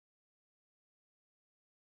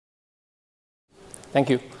Thank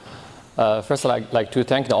you. First, I'd like to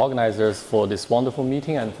thank the organizers for this wonderful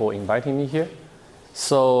meeting and for inviting me here.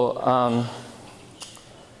 So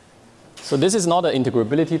this is not an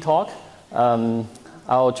integrability talk.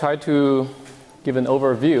 I'll try to give an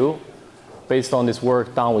overview based on this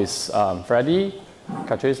work done with Freddie,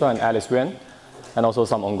 Twistor, and Alice Yuan, and also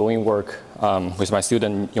some ongoing work with my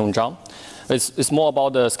student Yong Zhang. It's more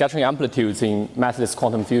about the scattering amplitudes in massless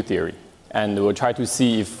quantum field theory, and we'll try to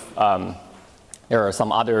see if there are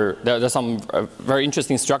some very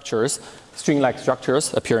interesting structures, string-like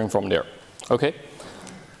structures appearing from there. Okay.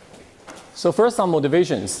 So first, some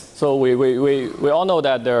motivations. So we all know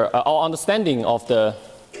that our understanding of the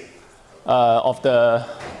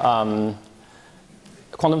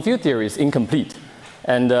quantum field theory is incomplete,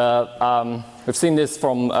 and we've seen this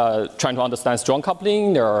from trying to understand strong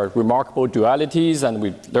coupling. There are remarkable dualities, and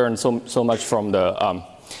we've learned so much from the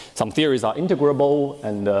some theories are integrable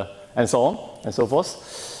and so on and so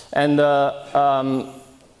forth. And I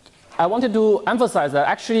wanted to emphasize that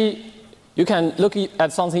actually you can look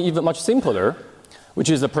at something even much simpler, which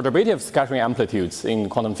is the perturbative scattering amplitudes in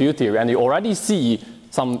quantum field theory, and you already see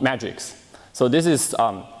some magics. So this is,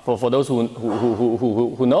 for those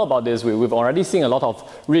who know about this, we've already seen a lot of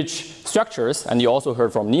rich structures, and you also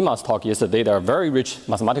heard from Nima's talk yesterday, there are very rich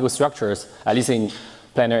mathematical structures, at least in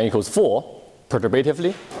planar n equals 4,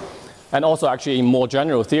 perturbatively. And also actually in more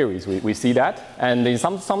general theories, we see that. And in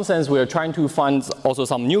some sense, we are trying to find also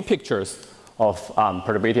some new pictures of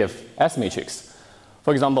perturbative S matrix.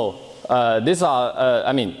 For example, these are,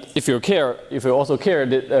 I mean, if you also care,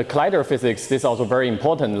 the collider physics, this is also very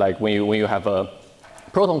important. Like when you have a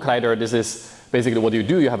proton collider, this is basically what you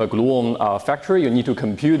do. You have a gluon factory. You need to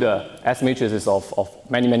compute the S matrices of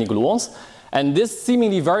many gluons. And this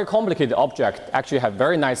seemingly very complicated object actually have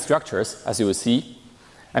very nice structures, as you will see.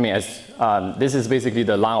 I mean, this is basically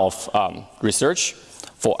the line of research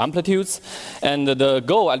for amplitudes. And the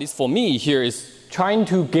goal, at least for me here, is trying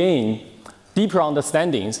to gain deeper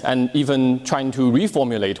understandings and even trying to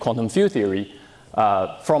reformulate quantum field theory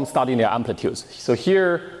from studying their amplitudes. So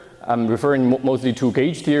here, I'm referring mostly to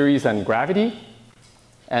gauge theories and gravity.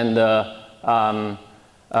 And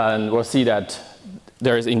we'll see that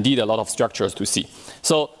there is indeed a lot of structures to see.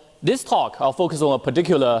 So this talk, I'll focus on a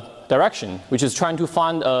particular direction, which is trying to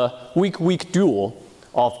find a weak dual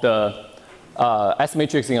of the S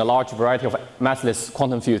matrix in a large variety of massless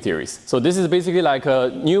quantum field theories. So this is basically like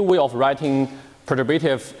a new way of writing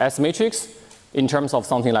perturbative S matrix in terms of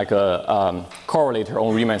something like a correlator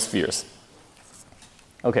on Riemann spheres.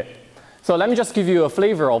 Okay, so let me just give you a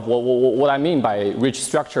flavor of what I mean by rich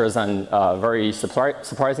structures and very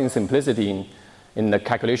surprising simplicity in the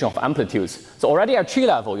calculation of amplitudes. So already at tree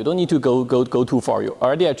level, you don't need to go too far.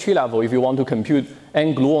 Already at tree level, if you want to compute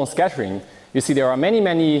n gluon scattering, you see there are many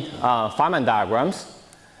Feynman diagrams.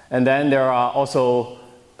 And then there are also,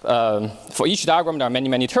 for each diagram, there are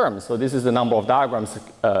many terms. So this is the number of diagrams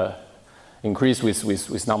increased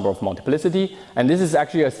with number of multiplicity. And this is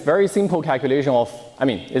actually a very simple calculation of, I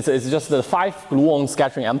mean, it's just the 5 gluon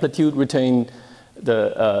scattering amplitude written in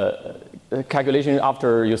the calculation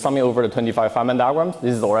after you sum it over the 25 Feynman diagrams.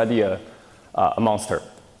 This is already a monster,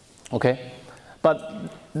 okay? But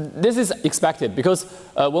this is expected because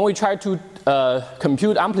when we try to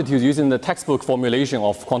compute amplitudes using the textbook formulation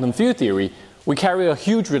of quantum field theory, we carry a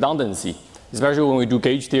huge redundancy, especially when we do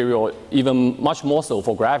gauge theory or even much more so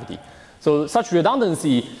for gravity. So such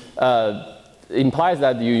redundancy implies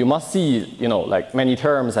that you must see, like many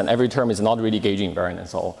terms, and every term is not really gauge invariant and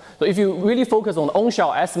so on. So if you really focus on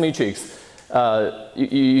on-shell S matrix,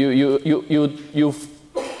 you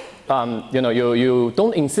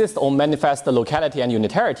don't insist on manifest locality and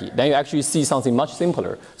unitarity. Then you actually see something much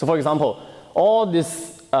simpler. So for example, all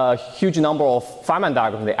this huge number of Feynman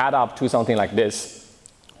diagrams, they add up to something like this.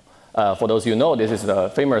 For those you know, this is the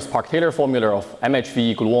famous Park-Taylor formula of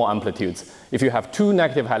MHV gluon amplitudes. If you have 2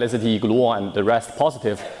 negative helicity gluon and the rest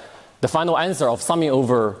positive, the final answer of summing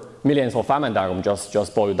over millions of Feynman diagrams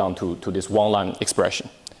just boils down to this one-line expression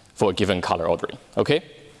for a given color ordering. Okay?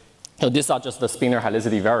 So these are just the spinor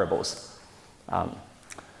helicity variables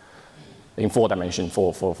in 4 dimensions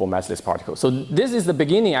for massless particles. So this is the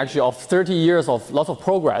beginning actually of 30 years of lots of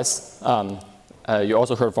progress. You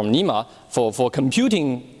also heard from Nima for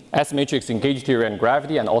computing S matrix in gauge theory and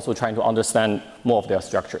gravity, and also trying to understand more of their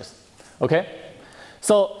structures. Okay,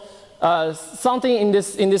 so something in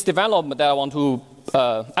this development that I want to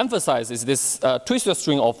emphasize is this Twistor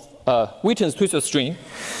string of Wheaton's Twistor string,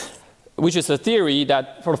 which is a theory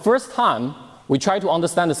that for the first time we try to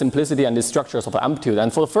understand the simplicity and the structures of amplitude.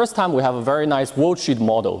 And for the first time, we have a very nice worldsheet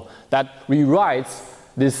model that rewrites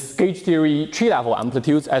this gauge theory tree-level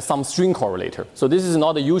amplitudes as some string correlator. So this is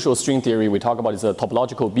not the usual string theory we talk about. It's a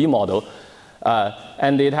topological B model.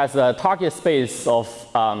 And it has a target space of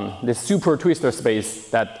this super twistor space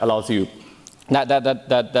that allows you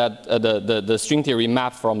the string theory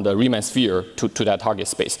map from the Riemann sphere to that target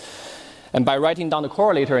space. And by writing down the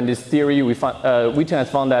correlator in this theory, Wheaton has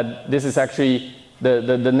found that this is actually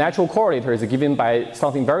the natural correlator is given by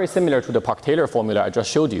something very similar to the Park-Taylor formula I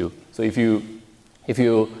just showed you. So if you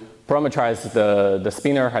parameterize the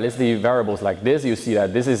spinor helicity variables like this, you see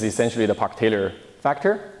that this is essentially the Park-Taylor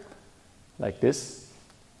factor, like this.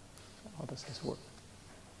 How does this work?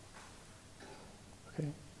 Okay,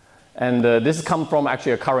 and this comes from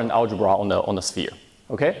actually a current algebra on the sphere.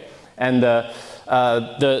 Okay, and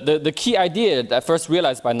the key idea that I first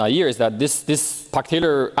realized by Nair is that this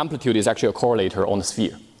Park-Taylor amplitude is actually a correlator on the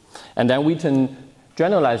sphere. And then we can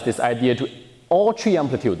generalize this idea to all tree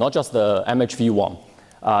amplitude, not just the MHV one,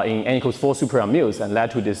 in n equals 4 super mules, and led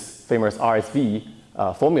to this famous RSV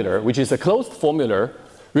formula, which is a closed formula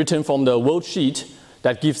written from the worldsheet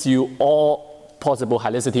that gives you all possible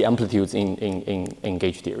helicity amplitudes in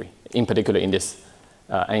gauge theory, in particular in this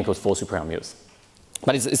n equals 4 super mules.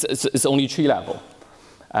 But it's only tree level.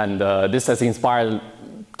 And this has inspired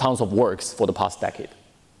tons of works for the past decade.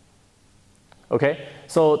 Okay,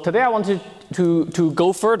 so today I wanted to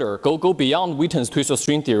go further, go beyond Wheaton's twistor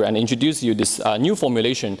string theory and introduce you this new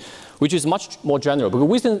formulation, which is much more general. Because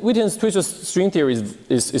Wheaton's twistor string theory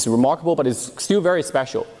is remarkable, but it's still very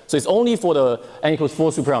special. So it's only for the n equals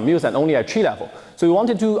 4 super mules and only at tree level. So we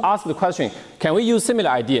wanted to ask the question, can we use similar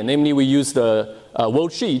idea? Namely, we use the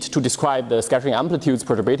worldsheet to describe the scattering amplitudes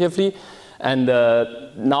perturbatively. And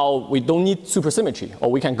now we don't need supersymmetry, or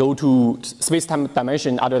we can go to space-time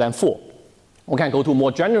dimension other than 4. We can go to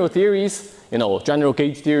more general theories, general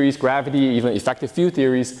gauge theories, gravity, even effective field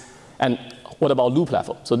theories, and what about loop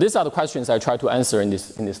level? So these are the questions I try to answer in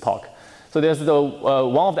this talk. So there's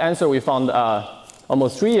one of the answers we found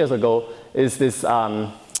almost 3 years ago is this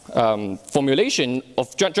formulation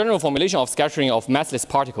of general formulation of scattering of massless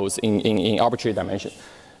particles in arbitrary dimension.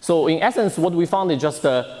 So in essence, what we found is just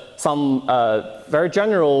some very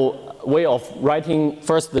general way of writing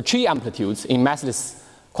first the tree amplitudes in massless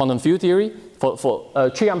quantum field theory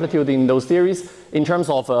for tree amplitude in those theories in terms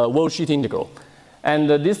of worldsheet integral. And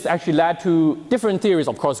this actually led to different theories,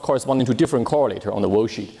 of course, corresponding to different correlator on the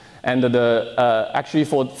worldsheet. And actually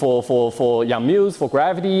for Young-Mills, for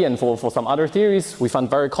gravity, and for some other theories, we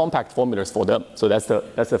found very compact formulas for them. So that's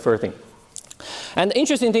the first thing. And the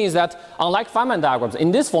interesting thing is that, unlike Feynman diagrams,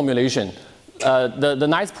 in this formulation, the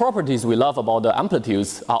nice properties we love about the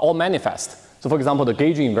amplitudes are all manifest. So for example, the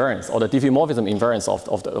gauge invariance or the diffeomorphism invariance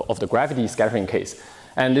of the gravity scattering case.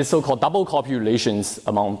 And this so-called double copy relations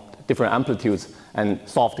among different amplitudes and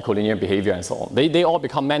soft collinear behavior and so on. They all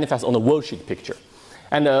become manifest on the worldsheet picture.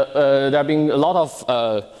 And there have been a lot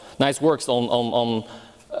of nice works on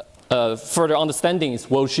further understanding its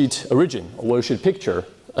worldsheet origin, or worldsheet picture,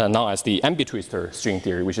 known as the Ambi-Twistor string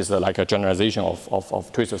theory, which is like a generalization of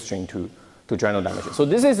twistor string to general dimension. So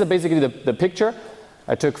this is basically the picture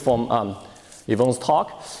I took from Yvonne's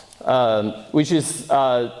talk, which is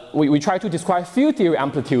we try to describe field theory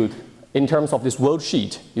amplitude in terms of this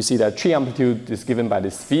worldsheet. You see that tree amplitude is given by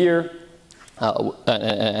the sphere,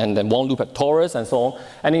 and then one loop at torus and so on.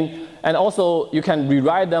 And also you can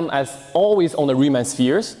rewrite them as always on the Riemann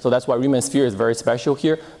spheres. So that's why Riemann sphere is very special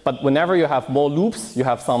here. But whenever you have more loops, you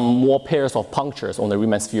have some more pairs of punctures on the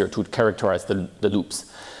Riemann sphere to characterize the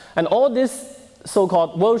loops. And all this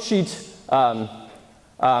so-called worldsheet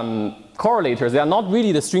correlators, they are not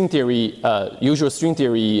really the string theory, usual string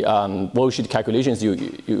theory worldsheet calculations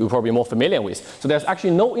you're probably more familiar with. So there's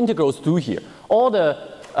actually no integrals through here. All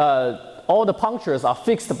the punctures are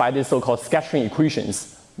fixed by these so-called scattering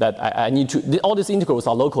equations that I need to, all these integrals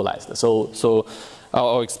are localized. So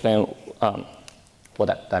I'll explain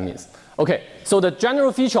what that means. Okay, so the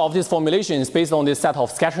general feature of this formulation is based on this set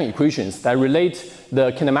of scattering equations that relate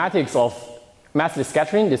the kinematics of massless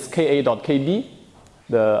scattering, this Ka.Kb,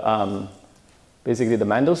 basically the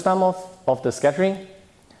Mandelstam of the scattering,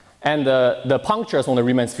 and the punctures on the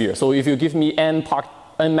Riemann sphere. So if you give me n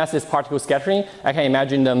massless particle scattering, I can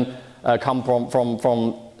imagine them come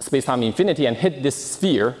from space-time infinity and hit this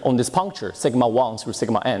sphere on this puncture, sigma 1 through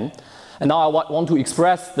sigma n. And now I want to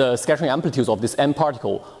express the scattering amplitudes of this n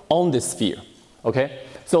particle on this sphere. Okay?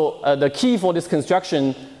 So the key for this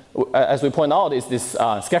construction, as we point out, is this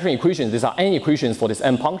scattering equations. These are n equations for these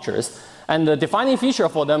n punctures. And the defining feature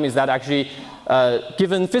for them is that actually,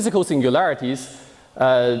 given physical singularities,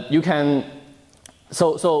 you can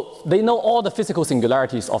so they know all the physical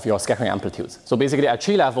singularities of your scattering amplitudes. So basically at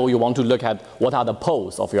tree level, you want to look at what are the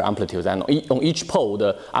poles of your amplitudes, and on each pole,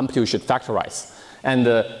 the amplitude should factorize.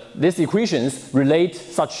 And these equations relate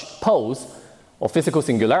such poles or physical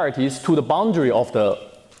singularities to the boundary of the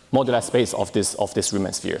modular space of this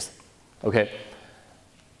Riemann spheres. Okay.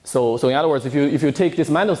 So in other words, if you take this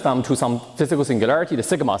Mandelstam to some physical singularity, the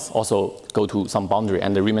sigmas also go to some boundary,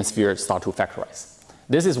 and the Riemann spheres start to factorize.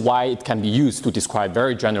 This is why it can be used to describe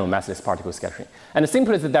very general massless particle scattering. And the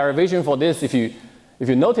simplest derivation for this, if you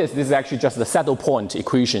notice, this is actually just the saddle point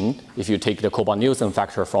equation. If you take the Cobalt-Nielsen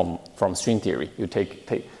factor from string theory,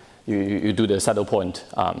 you do the saddle point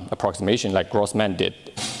approximation like Grossman did.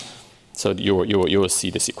 So you will see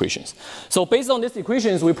these equations. So based on these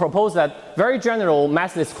equations, we propose that very general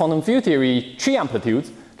massless quantum field theory tree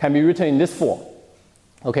amplitudes can be written in this form.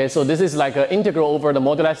 Okay, so this is like an integral over the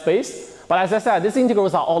modular space. But as I said, these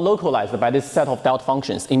integrals are all localized by this set of delta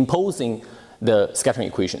functions imposing the scattering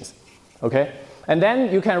equations. Okay, and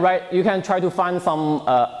then you can try to find some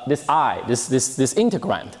this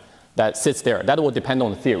integrand that sits there. That will depend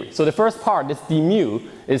on the theory. So the first part, this d mu,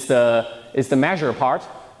 is the measure part.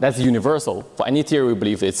 That's universal for any theory. We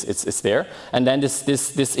believe it's there. And then this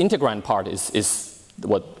integrand part is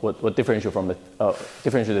what differentiates from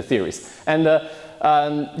the theories. And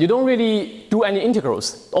you don't really do any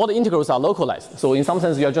integrals. All the integrals are localized. So in some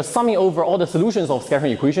sense, you are just summing over all the solutions of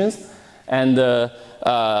scattering equations, and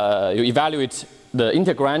you evaluate the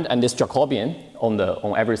integrand and this Jacobian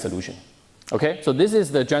on every solution. Okay, so this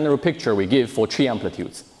is the general picture we give for tree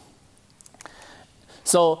amplitudes.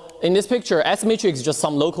 So in this picture, S matrix is just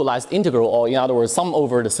some localized integral, or in other words, sum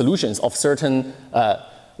over the solutions of certain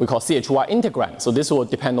we call CHY integrand. So this will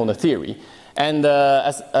depend on the theory. And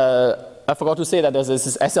I forgot to say that there's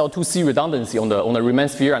this SL2C redundancy on the Riemann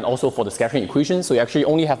sphere and also for the scattering equation. So you actually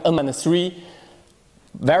only have n-3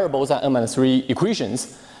 variables and n-3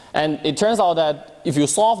 equations. And it turns out that if you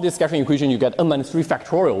solve this scattering equation, you get n-3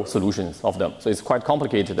 factorial solutions of them. So it's quite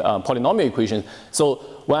complicated polynomial equation. So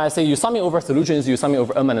when I say you summing over solutions, you summing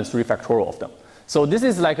over n-3 factorial of them. So this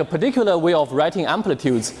is like a particular way of writing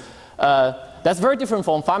amplitudes that's very different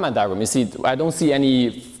from Feynman diagram. You see, I don't see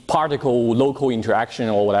any particle local interaction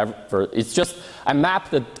or whatever. It's just I map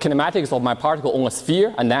the kinematics of my particle on a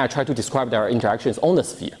sphere, and then I try to describe their interactions on the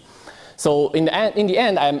sphere. So in the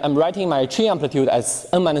end, I'm writing my tree amplitude as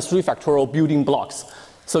n-3 factorial building blocks.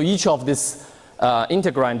 So each of this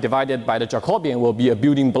integrand divided by the Jacobian will be a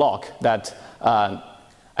building block that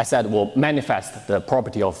I said will manifest the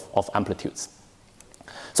property of amplitudes.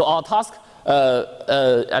 So our task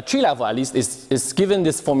at tree level at least is given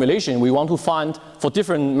this formulation, we want to find for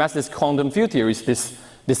different massless quantum field theories this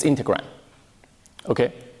integrand.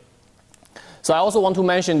 Okay. So I also want to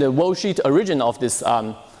mention the worldsheet origin of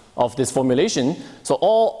this formulation.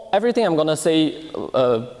 So everything I'm going to say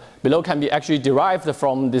below can be actually derived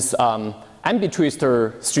from this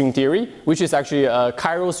Ambi-Twistor string theory, which is actually a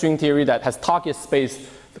chiral string theory that has target space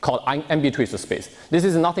called Ambi-Twistor space. This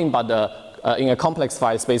is nothing but in a complex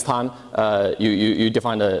phi space-time, you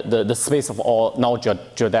define the space of all null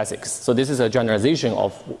geodesics. So this is a generalization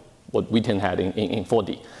of what Witten had in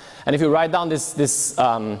 4D. And if you write down this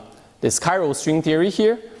chiral string theory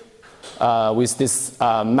here, with this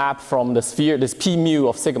map from the sphere, this p mu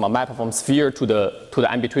of sigma map from sphere to the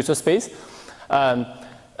Ambi-Twistor space,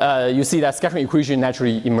 you see that scattering equation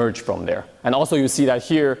naturally emerge from there. And also you see that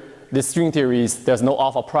here, this string theory there's no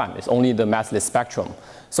alpha prime. It's only the massless spectrum.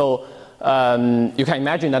 So you can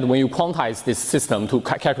imagine that when you quantize this system to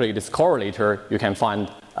calculate this correlator, you can find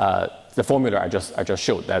the formula I just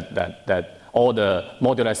showed, that all the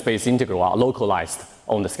modular space integral are localized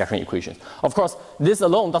on the scattering equations. Of course, this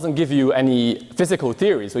alone doesn't give you any physical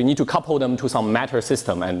theory, so you need to couple them to some matter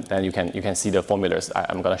system, and then you can see the formulas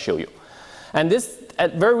I'm going to show you. And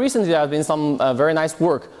very recently there has been some very nice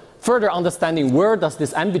work further understanding where does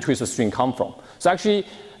this Ambi-Twistor string come from. So actually,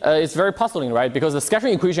 it's very puzzling, right? Because the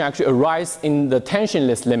scattering equation actually arises in the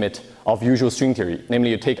tensionless limit of usual string theory,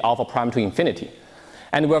 namely you take alpha prime to infinity.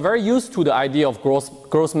 And we're very used to the idea of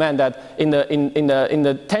Grossman that in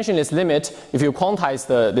the tensionless limit, if you quantize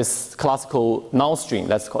this classical null string,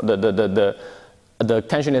 that's called the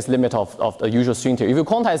tensionless limit of the usual string theory. If you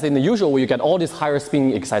quantize it in the usual way, you get all these higher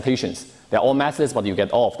spin excitations. They're all massless, but you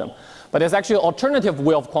get all of them. But there's actually an alternative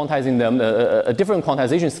way of quantizing them, a different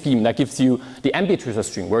quantization scheme that gives you the Ambi-Twistor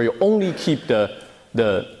string, where you only keep the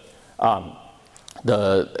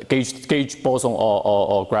gauge boson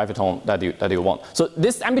or graviton that you want. So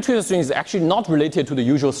this Ambi-Twistor string is actually not related to the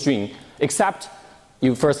usual string, except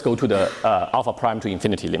you first go to the alpha prime to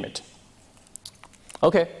infinity limit.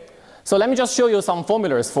 Okay, So let me just show you some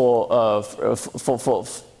formulas for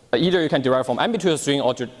either you can derive from amplitude string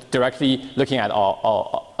or directly looking at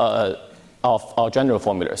our general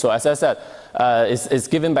formula. So as I said, it's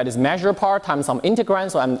given by this measure part times some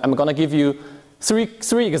integrand. So I'm going to give you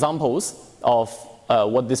three examples of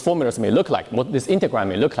what these formulas may look like, what this integrand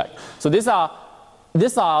may look like. So these are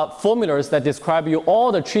formulas that describe you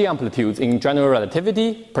all the tree amplitudes in general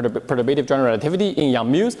relativity, perturbative general relativity, in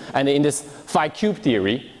Yang-Mills, and in this phi cube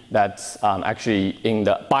theory that's actually in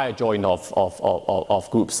the bi-adjoint of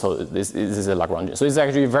groups. So this is a Lagrangian. So it's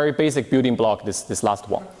actually a very basic building block, this last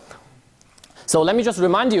one. So let me just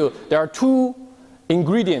remind you, there are two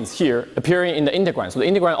ingredients here appearing in the integrand. So the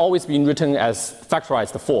integrand always been written as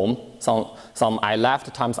factorized form, some I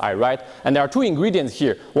left times I right. And there are two ingredients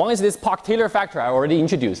here. One is this Park-Taylor factor I already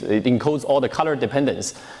introduced. It encodes all the color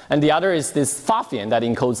dependence. And the other is this Pfaffian that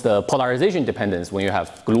encodes the polarization dependence when you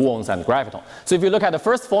have gluons and graviton. So if you look at the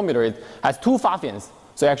first formula, it has two Pfaffians.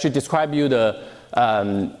 So it actually describe you the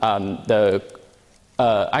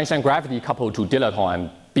Einstein gravity coupled to dilaton and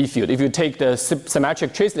B field. If you take the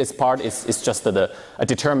symmetric traceless part, it's just a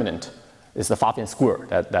determinant. It's the Pfaffian square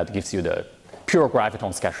that gives you the pure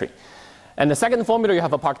graviton scattering. And the second formula, you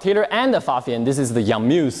have a Park-Taylor and a Pfaffian. This is the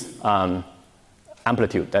Yang-Mills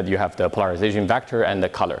amplitude, that you have the polarization vector and the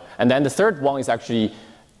color. And then the third one is actually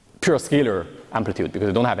pure scalar amplitude because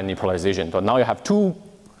you don't have any polarization. But now you have two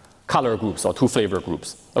color groups or two flavor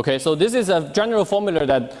groups. Okay, so this is a general formula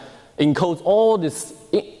that encodes all this.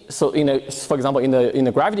 So for example, in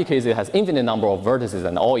the gravity case, it has infinite number of vertices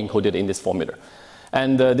and all encoded in this formula.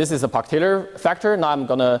 And this is a Park-Taylor factor. Now I'm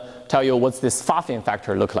going to tell you what's this Pfaffian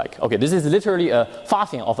factor look like. Okay, this is literally a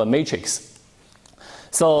Pfaffian of a matrix.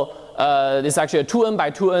 So this is actually a 2n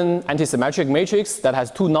by 2n antisymmetric matrix that has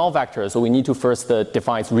two null vectors. So we need to first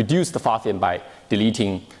reduce the Pfaffian by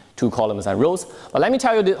deleting two columns and rows. But let me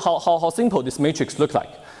tell you how simple this matrix look like.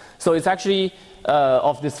 So it's actually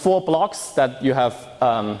of these four blocks that you have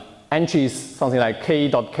entries, something like k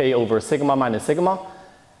dot k over sigma minus sigma,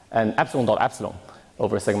 and epsilon dot epsilon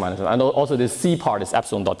over sigma minus sigma. And also this c part is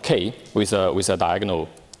epsilon dot k with a diagonal,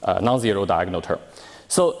 non-zero diagonal term.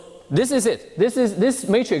 So this is it. This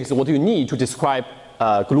matrix is what you need to describe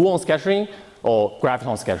gluon scattering or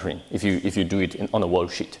graviton scattering if you do it on a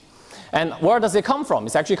worldsheet. And where does it come from?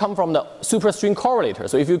 It's actually come from the superstring correlator.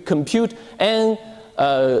 So if you compute n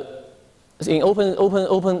in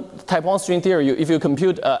open type 1 string theory, if you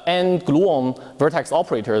compute n gluon vertex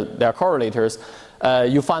operator, their correlators,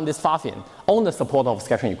 you find this Pfaffian on the support of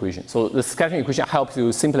scattering equation. So the scattering equation helps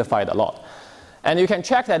you simplify it a lot. And you can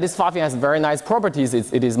check that this Pfaffian has very nice properties.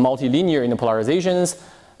 It is multilinear in the polarizations,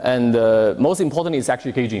 and most importantly, it's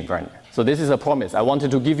actually gauge invariant. So this is a promise. I wanted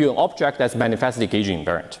to give you an object that's manifestly gauge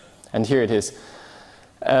invariant. And here it is.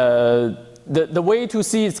 The way to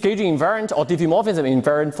see its gauge invariant or diffeomorphism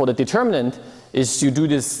invariant for the determinant is you do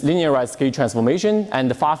this linearized gauge transformation, and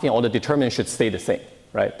the Pfaffian or the determinant should stay the same,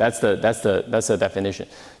 right? That's the definition.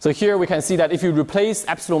 So here we can see that if you replace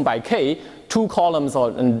epsilon by k, two columns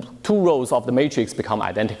and two rows of the matrix become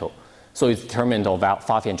identical. So its determinant of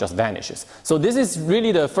Pfaffian just vanishes. So this is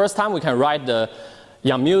really the first time we can write the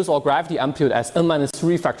Yang-Mills or gravity amplitude as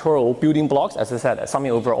n-3 factorial building blocks, as I said,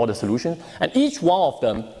 summing over all the solutions. And each one of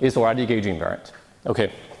them is already gauge invariant.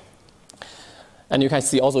 Okay. And you can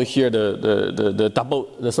see also here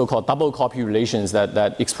the so-called double copy relations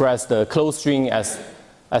that express the closed string as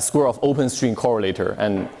square of open string correlator.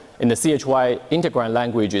 And in the CHY integrand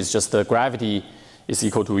language, it's just the gravity is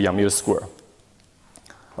equal to Yang-Mills square.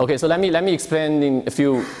 Okay, so let me explain in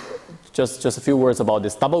just a few words about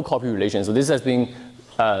this double copy relation. So this has been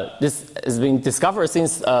discovered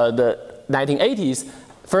since the 1980s,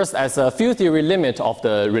 first as a field theory limit of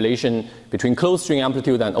the relation between closed string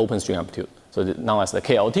amplitude and open string amplitude. So now as the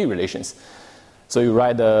KLT relations. So you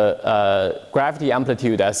write the gravity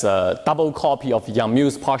amplitude as a double copy of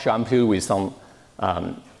Yang-Mills partial amplitude with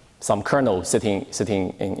some kernel sitting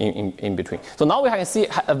in between. So now we can see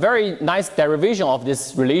a very nice derivation of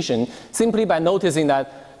this relation simply by noticing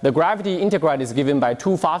that the gravity integrand is given by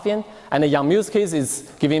two Pfaffian, and the Yang-Mills case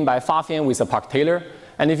is given by Pfaffian with a Park-Taylor.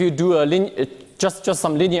 And if you do just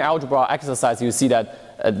some linear algebra exercise, you see that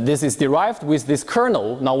this is derived with this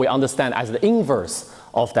kernel. Now we understand as the inverse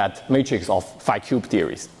of that matrix of phi cube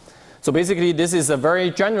theories. So basically, this is a very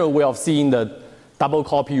general way of seeing the double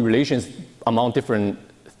copy relations among different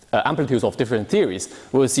amplitudes of different theories.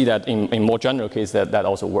 We'll see that in more general case that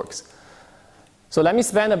also works. So let me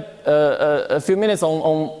spend a few minutes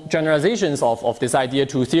on generalizations of this idea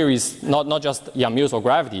to theories, not just Yang-Mills or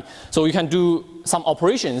gravity. So you can do some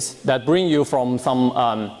operations that bring you from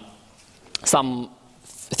some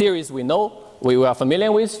theories we know we are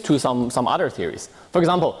familiar with to some other theories. For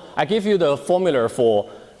example, I give you the formula for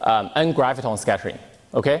n-graviton scattering.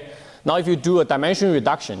 Okay? Now if you do a dimension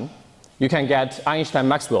reduction, you can get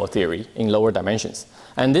Einstein-Maxwell theory in lower dimensions.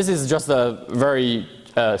 And this is just a very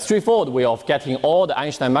straightforward way of getting all the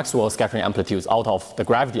Einstein-Maxwell scattering amplitudes out of the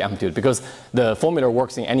gravity amplitude, because the formula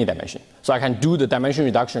works in any dimension. So I can do the dimension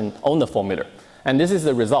reduction on the formula. And this is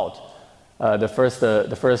the result, the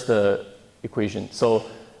first equation. So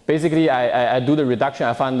basically, I do the reduction.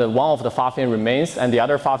 I find that one of the far field remains, and the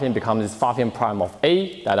other far field becomes this far field prime of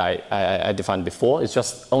A that I defined before. It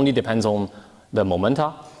just only depends on the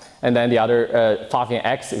momenta. And then the other far field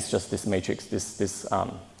X is just this matrix,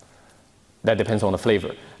 that depends on the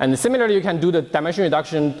flavor. And similarly, you can do the dimension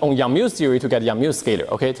reduction on Yang-Mills theory to get Yang-Mills scalar.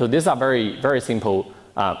 Okay, so these are very, very simple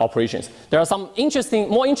operations. There are some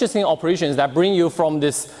more interesting operations that bring you from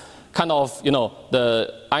this kind of,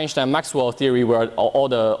 the Einstein-Maxwell theory where all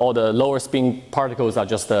the lower spin particles are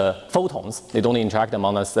just photons. They don't interact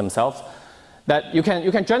among themselves. That you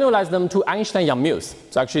can generalize them to Einstein-Yang-Mills.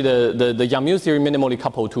 So actually, the Yang-Mills theory minimally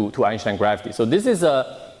coupled to Einstein gravity. So this is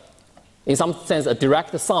in some sense, a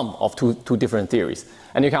direct sum of two different theories.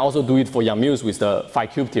 And you can also do it for Yang-Mills with the phi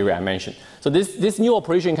cube theory I mentioned. So this new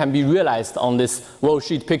operation can be realized on this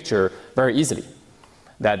worldsheet picture very easily.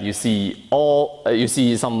 That you see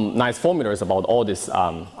some nice formulas about all this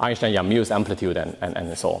Einstein-Yang-Mills amplitude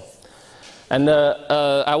and so on. And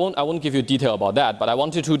I won't give you detail about that, but I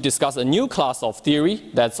wanted to discuss a new class of theory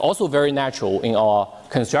that's also very natural in our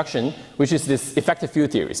construction, which is this effective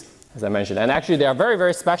field theories, as I mentioned. And actually, there are very,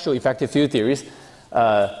 very special effective field theories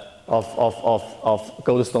of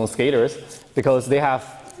Goldstone scalars, because they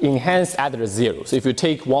have enhanced Adler zero. So if you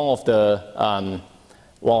take one of the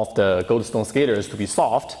Goldstone scalars to be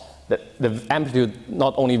soft, the amplitude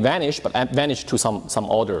not only vanish, but vanish to some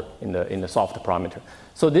order in the soft parameter.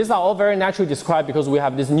 So these are all very naturally described because we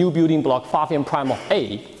have this new building block far field prime of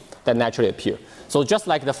A that naturally appear. So just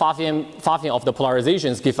like the far field of the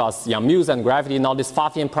polarizations give us Yang-Mills and gravity, now this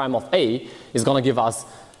far field prime of A is going to give us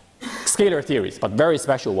scalar theories, but very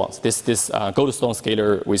special ones. This Goldstone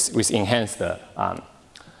scalar with enhanced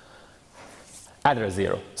Adler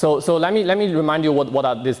zero. So let me remind you what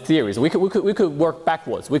are these theories. We could work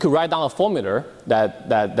backwards. We could write down a formula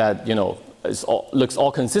that looks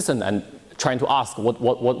all consistent and trying to ask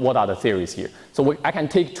what are the theories here. So I can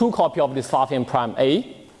take two copies of this far field prime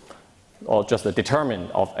A, or just the determinant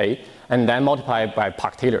of A, and then multiply by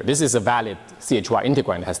Park-Taylor. This is a valid CHY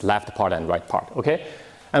integrand, has left part and right part. Okay.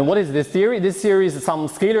 And what is this theory? This theory is some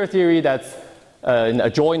scalar theory that's an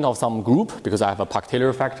adjoint of some group, because I have a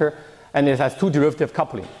Park-Taylor factor. And it has two derivative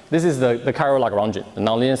coupling. This is the chiral Lagrangian, the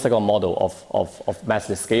nonlinear second model of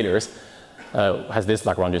massless scalars has this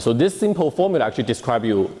Lagrangian. So this simple formula actually describes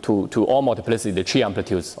you to all multiplicity the chi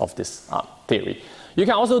amplitudes of this theory. You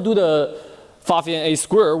can also do the far field A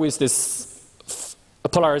square with this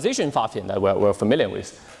polarization far field that we're familiar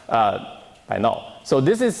with by now. So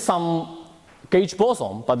this is some gauge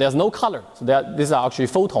boson, but there's no color. So these are actually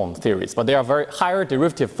photon theories, but they are very higher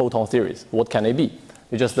derivative photon theories. What can they be?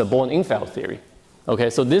 It's just the Born-Infeld theory. Okay,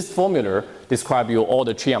 so this formula describes you all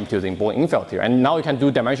the chi amplitudes in Born-Infeld theory, and now you can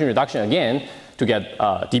do dimension reduction again to get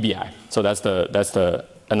dBi. So that's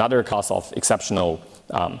another class of exceptional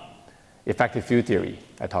effective field theory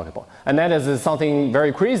I talked about. And then there's something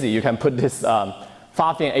very crazy. You can put this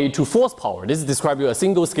far field A to fourth power. This describes you a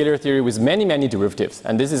single scalar theory with many derivatives,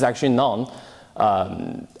 and this is actually known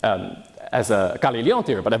as a Galilean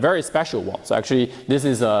theory, but a very special one. So actually, this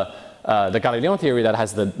is the Galilean theory that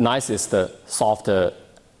has the nicest soft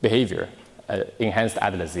behavior, enhanced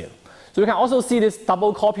Adler zero. So you can also see this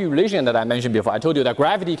double copy relation that I mentioned before. I told you that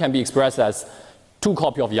gravity can be expressed as two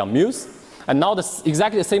copies of Yang-Mills. And now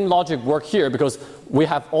exactly the same logic work here, because we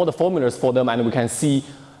have all the formulas for them and we can see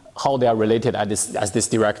how they are related as this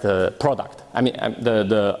direct product. I mean,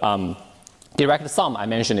 the direct sum I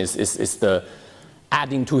mentioned is the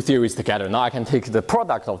adding two theories together. Now I can take the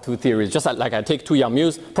product of two theories, just like I take two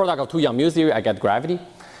Yang-Mills, product of two Yang-Mills theory, I get gravity.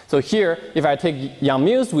 So here, if I take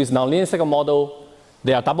Yang-Mills with nonlinear second model,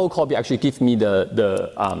 their double copy actually gives me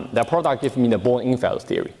their product gives me the Born-Infeld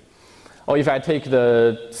theory. Or if I take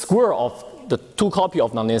the square of the two copy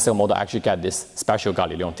of nonlinear second model, I actually get this special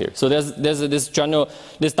Galilean theory. So there's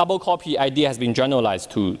this double copy idea has been generalized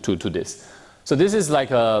to this. So this is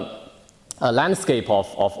like a landscape of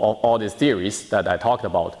all these theories that I talked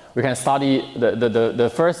about. We can study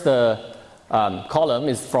the first column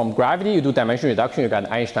is from gravity. You do dimension reduction, you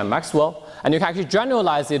get Einstein-Maxwell, and you can actually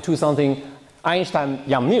generalize it to something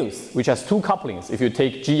Einstein-Yang-Mills, which has two couplings. If you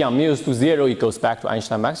take G Yang-Mills to 0, it goes back to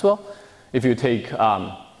Einstein-Maxwell. If you take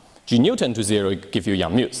G Newton to 0, it gives you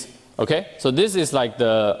Yang-Mills. Okay, so this is like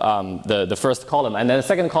the first column, and then the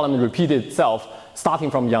second column repeated itself, starting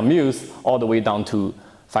from Yang-Mills all the way down to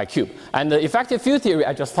phi cube. And the effective field theory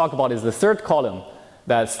I just talked about is the third column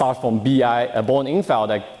that starts from BI, a Born-in file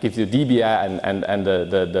that gives you dBi, and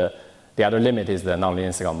the other limit is the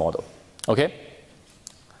nonlinear signal model. Okay.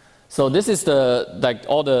 So this is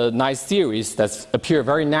all the nice theories that appear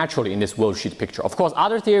very naturally in this worldsheet picture. Of course,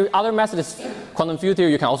 other methods, quantum field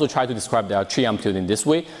theory, you can also try to describe their tree amplitude in this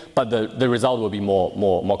way, but the result will be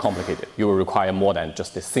more complicated. You will require more than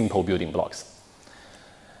just the simple building blocks.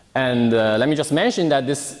 And let me just mention that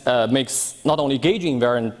this makes not only gauge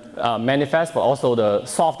invariant manifest, but also the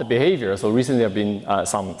soft behavior. So recently there have been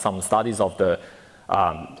some studies of the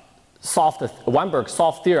Weinberg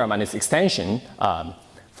soft theorem and its extension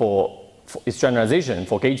for its generalization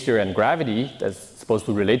for gauge theory and gravity that's supposed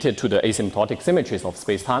to relate it to the asymptotic symmetries of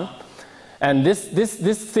space-time. And this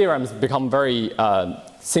theorem has become very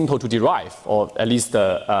simple to derive, or at least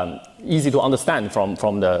easy to understand from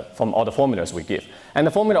all the formulas we give. And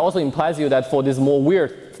the formula also implies you that for this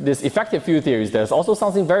this effective field theories, there's also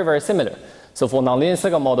something very, very similar. So for nonlinear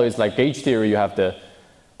signal model, it's like gauge theory, you have the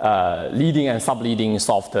leading and subleading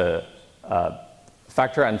soft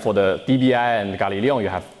factor, and for the dBi and Galilean, you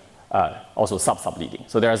have also sub-subleading.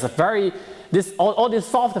 So there's all these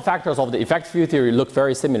soft factors of the effective field theory look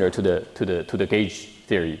very similar to the gauge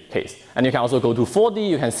theory case. And you can also go to 4D.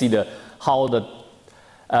 You can see how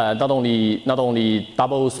not only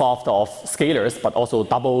double soft of scalars, but also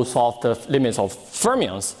double soft limits of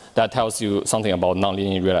fermions. That tells you something about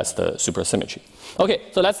nonlinear realized supersymmetry. Okay,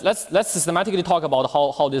 so let's systematically talk about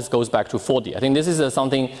how this goes back to 4D. I think this is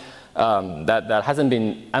something that hasn't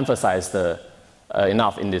been emphasized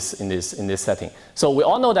enough in this setting. So we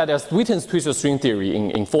all know that there's Witten's twistor string theory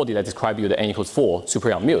in 4D that describes you the n equals 4 super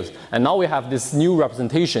Yang-Mills. And now we have this new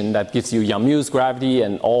representation that gives you Yang-Mills gravity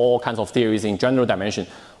and all kinds of theories in general dimension.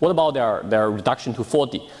 What about their reduction to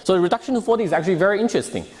 4D? So the reduction to 4D is actually very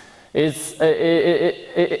interesting.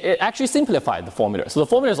 It actually simplified the formula. So the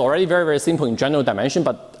formula is already very, very simple in general dimension,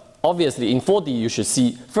 but obviously in 4D you should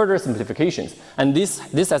see further simplifications. And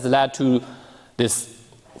this has led to this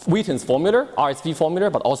Witten's formula, RSV formula,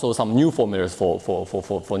 but also some new formulas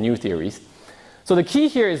for new theories. So the key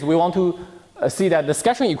here is we want to see that the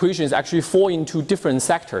scattering equations actually fall into different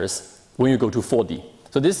sectors when you go to 4D.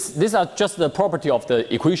 So these are just the property of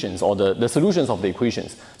the equations, or the solutions of the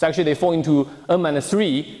equations. So actually they fall into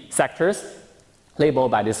n-3 sectors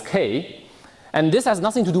labeled by this k. And this has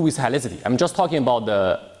nothing to do with helicity. I'm just talking about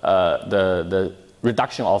the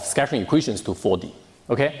reduction of scattering equations to 4D.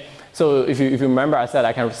 Okay? So if you remember, I said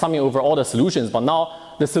I can sum over all the solutions, but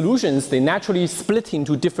now the solutions, they naturally split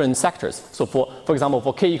into different sectors. So for example,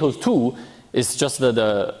 for k equals 2, it's just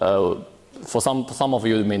for some of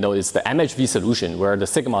you may know, it's the MHV solution where the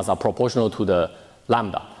sigmas are proportional to the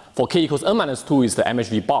lambda. For k equals n-2 is the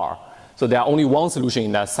MHV bar. So there are only one solution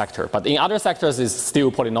in that sector. But in other sectors, it's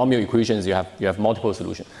still polynomial equations. You have multiple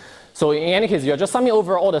solutions. So in any case, you're just summing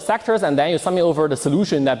over all the sectors, and then you're summing over the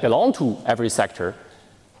solution that belong to every sector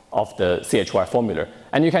of the CHY formula.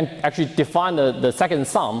 And you can actually define the second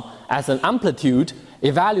sum as an amplitude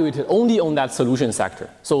evaluated only on that solution sector.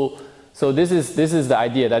 So this is the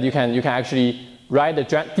idea that you can actually write the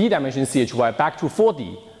d-dimension CHY back to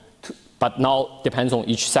 4D, but now depends on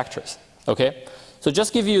each sectors. Okay? So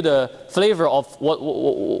just give you the flavor of what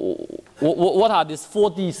are these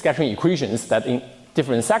 4D scattering equations that in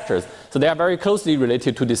different sectors. So they are very closely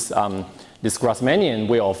related to this Grassmannian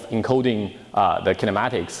way of encoding the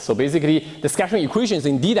kinematics. So basically, the scattering equations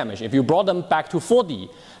in d dimension, if you brought them back to 4D,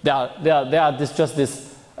 they are just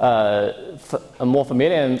this more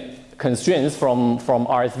familiar constraints from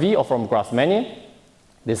RSV or from Grassmannian.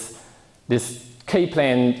 This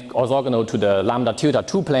k-plane orthogonal to the lambda tilde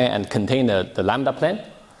 2 plane and contain the lambda plane.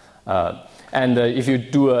 And if you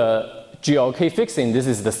do a GLK fixing, this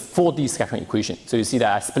is the 4D scattering equation. So you see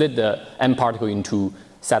that I split the m particle into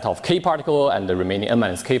set of k particle and the remaining n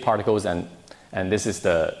minus k particles, and this is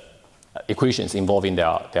the equations involving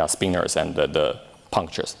their spinors and the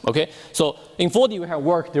punctures. Okay, so in 4D we can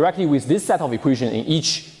work directly with this set of equations in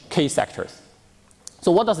each k sectors.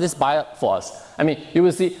 So what does this buy for us? I mean, you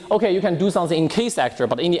will see, okay, you can do something in k sector,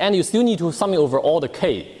 but in the end you still need to sum over all the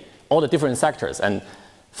k, all the different sectors. And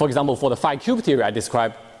for example, for the phi cube theory I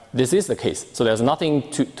described, this is the case. So there's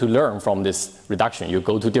nothing to learn from this reduction. You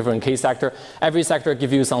go to different k sector. Every sector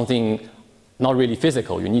gives you something not really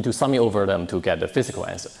physical. You need to sum over them to get the physical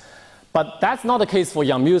answer. But that's not the case for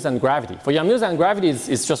Yang-Mills and gravity. For Yang-Mills and gravity,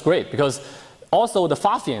 it's just great because also the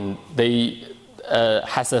Pfaffian, they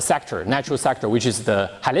has a sector, natural sector, which is the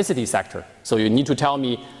helicity sector. So you need to tell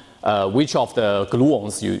me which of the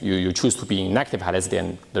gluons you choose to be in negative helicity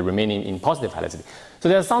and the remaining in positive helicity. So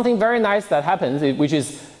there's something very nice that happens, which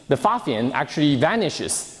is the Pfaffian actually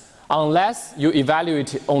vanishes unless you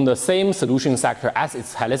evaluate it on the same solution sector as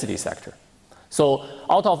its helicity sector. So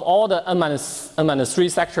out of all the n-3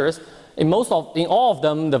 sectors, in all of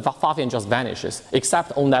them, the Pfaffian just vanishes,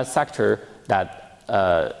 except on that sector that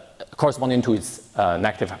corresponding to its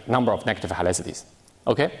number of negative helicities.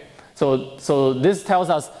 Okay? So this tells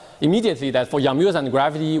us immediately that for Yang-Mills and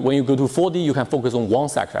gravity, when you go to 4D, you can focus on one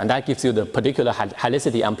sector, and that gives you the particular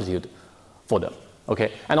helicity amplitude for them.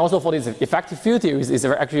 Okay? And also for this effective field theories, it's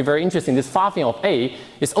actually very interesting. This Pfaffian of A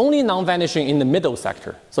is only non-vanishing in the middle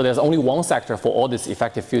sector. So there's only one sector for all this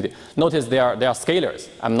effective field. Notice they are scalars.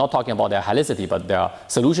 I'm not talking about their helicity, but their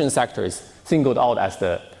solution sector is singled out as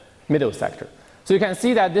the middle sector. So you can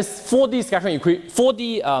see that this 4D scattering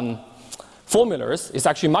 4D formulas is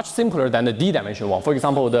actually much simpler than the D-dimensional one. For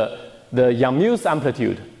example, the Yang-Mills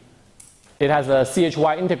amplitude, it has a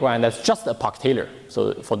CHY integrand that's just a Park-Taylor.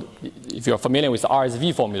 So if you're familiar with the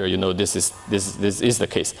RSV formula, you know this is the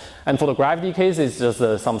case. And for the gravity case, it's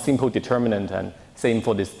just some simple determinant, and same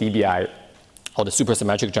for this dBi, or the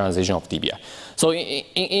supersymmetric generalization of dBi. So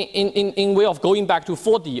in way of going back to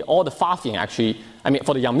 4D, all the Pfaffian actually,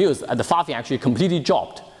 for the Yang-Mills, the Pfaffian actually completely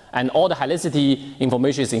dropped. And all the helicity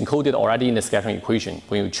information is encoded already in the scattering equation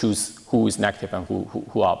when you choose who is negative and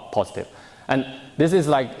who are positive. And this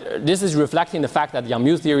is reflecting the fact that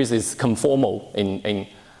Yang-Mills theories is conformal in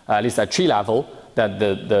at least at tree level, that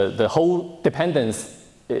the whole dependence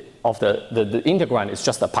of the integrand is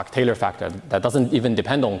just a Park-Taylor factor that doesn't even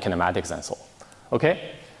depend on kinematics and so on.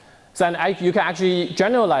 Okay? So you can actually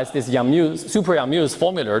generalize this Yang-Mills, super Yang-Mills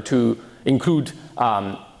formula to include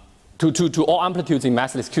to all amplitudes in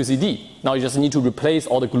massless QCD. Now you just need to replace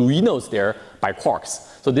all the gluinos there by quarks.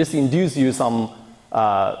 So this induces you some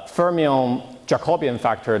fermion Jacobian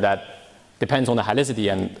factor that depends on the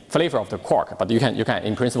helicity and flavor of the quark. But you can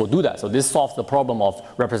in principle do that. So this solves the problem of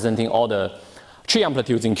representing all the tree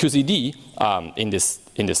amplitudes in QCD in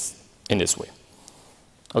this way.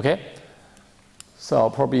 Okay. So I'll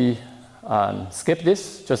probably skip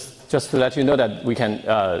this just to let you know that we can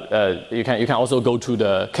you can also go to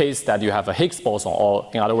the case that you have a Higgs boson, or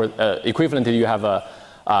in other words, equivalently you have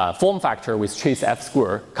a form factor with trace F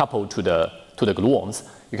square coupled to the gluons.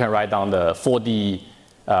 You can write down the 4D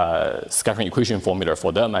scattering equation formula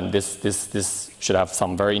for them, and this should have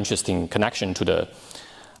some very interesting connection to the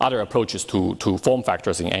other approaches to form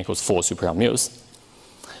factors in n equals 4 super Yang-Mills.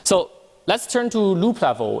 So let's turn to loop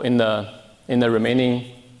level in the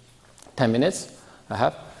remaining 10 minutes I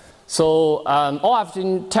have. So all I've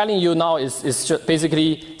been telling you now is just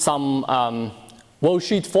basically some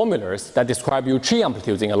worldsheet formulas that describe your tree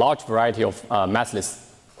amplitudes in a large variety of massless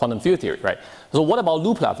quantum field theory, right? So what about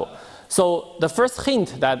loop level? So the first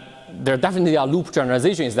hint that there definitely are loop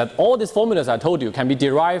generalization is that all these formulas I told you can be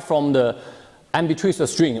derived from the Twistor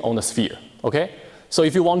string on the sphere, okay? So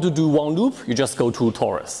if you want to do one loop, you just go to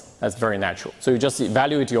torus. That's very natural. So you just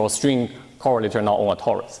evaluate your string correlator now on a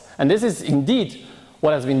torus. And this is indeed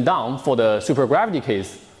what has been done for the supergravity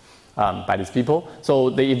case by these people. So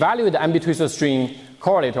they evaluate the Twistor string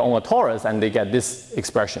correlator on a torus, and they get this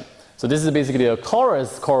expression. So this is basically a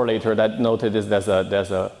torus correlator that noted there's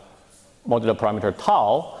a modular parameter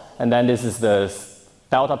tau, and then this is the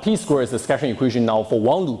delta p square is the scattering equation now for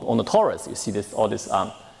one loop on the torus. You see this all this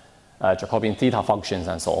Jacobian theta functions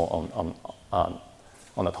and so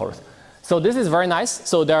on the torus. So this is very nice.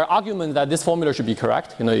 So there are arguments that this formula should be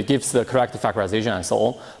correct. You know, it gives the correct factorization and so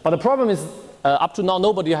on. But the problem is, up to now,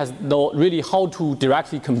 nobody has known really how to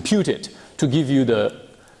directly compute it to give you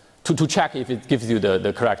to check if it gives you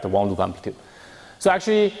the correct one loop amplitude. So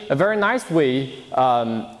actually, a very nice way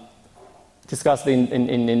discussed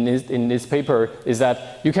in this paper is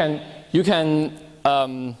that you can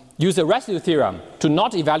use the residue theorem to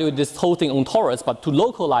not evaluate this whole thing on torus, but to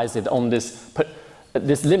localize it on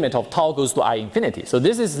this limit of tau goes to I infinity. So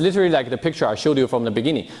this is literally like the picture I showed you from the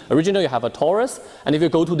beginning. Originally you have a torus, and if you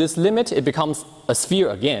go to this limit, it becomes a sphere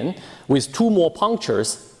again with two more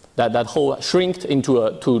punctures that whole shrinked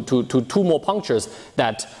into two more punctures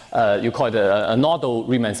that you call it a nodal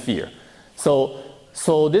Riemann sphere.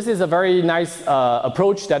 So this is a very nice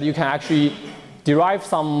approach that you can actually derive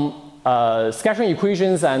some scattering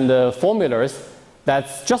equations and formulas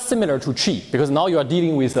that's just similar to chi, because now you are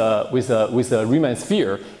dealing with a Riemann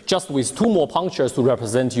sphere just with two more punctures to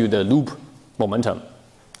represent you the loop momentum,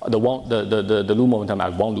 the loop momentum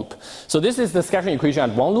at one loop. So this is the scattering equation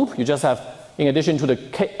at one loop. You just have, in addition to the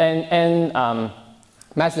n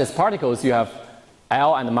massless particles, you have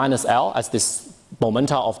L and minus L as this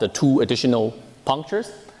momenta of the two additional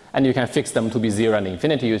punctures. and you can fix them to be 0 and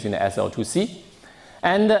infinity using the SL2C.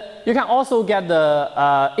 And you can also get the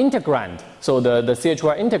integrand, so the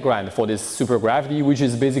CHY integrand for this supergravity, which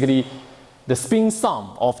is basically the spin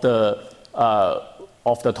sum of the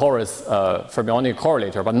torus fermionic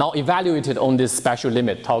correlator, but now evaluated on this special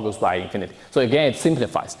limit tau goes by infinity. So again, it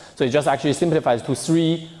simplifies. So it just actually simplifies to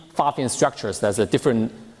 3 Pfaffian structures. There's a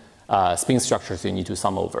different spin structures you need to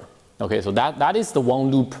sum over. Okay, so that is the one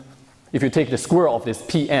loop. If you take the square of this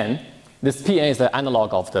Pn is the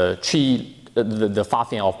analog of the chi, the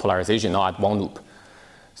Pfaffian of polarization now at one loop.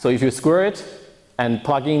 So if you square it and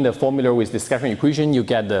plug in the formula with the scattering equation, you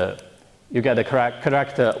get the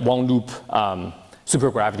correct one loop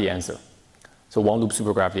supergravity answer. So one loop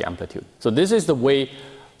supergravity amplitude. So this is the way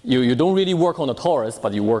you don't really work on the torus,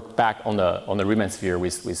 but you work back on the Riemann sphere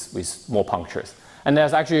with more punctures. And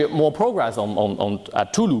there's actually more progress on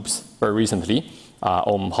 2 loops very recently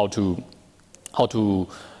on how to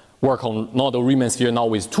work on not the Riemann sphere now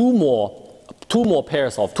with two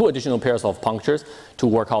additional pairs of punctures to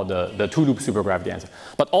work out the 2 loop supergravity answer.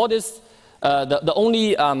 But all this, the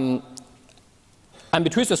only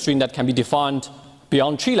ambitwistor string that can be defined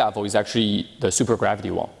beyond tree level is actually the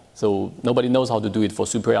supergravity one. So nobody knows how to do it for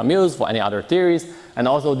super Mills, for any other theories. And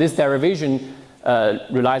also this derivation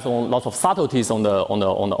relies on lots of subtleties on the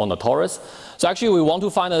torus. So actually we want to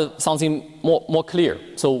find something more clear.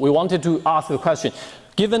 So we wanted to ask the question,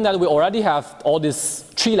 given that we already have all these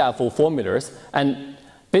tree level formulas, and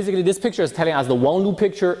basically this picture is telling us the one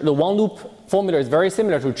loop formula is very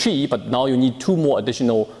similar to tree, but now you need 2 more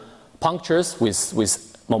additional punctures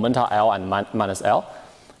with momenta L and minus L.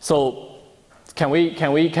 So can we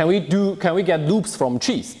get loops from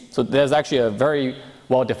trees? So there's actually a very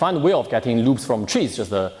well-defined way of getting loops from trees, just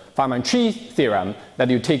the Feynman tree theorem, that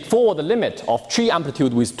you take forward the limit of tree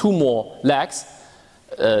amplitude with 2 more legs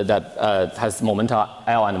that has momenta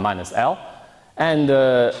L and minus L, and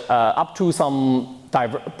up to some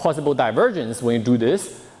possible divergence. When you do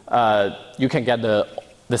this, you can get the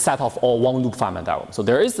set of all one loop Feynman diagrams. So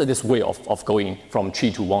there is this way of going from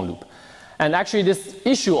tree to one loop. And actually this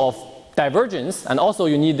issue of divergence, and also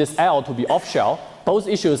you need this L to be off shell, both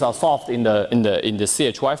issues are solved in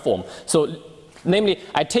the CHY form. So namely,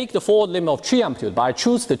 I take the forward limit of tree amplitude, but I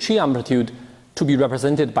choose the tree amplitude to be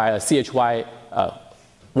represented by a CHY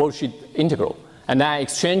worldsheet integral. And then I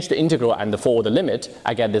exchange the integral and the forward limit,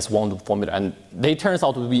 I get this one loop formula. And they turns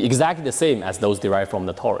out to be exactly the same as those derived from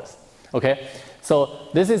the torus. Okay? So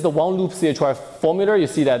this is the one loop CHY formula. You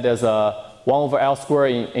see that there's a 1 over L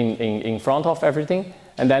squared in front of everything.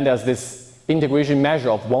 And then there's this integration measure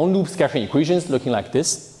of one loop scattering equations looking like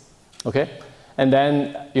this. Okay? And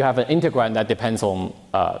then you have an integrand that depends on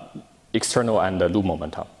external and the loop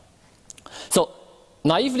momentum. So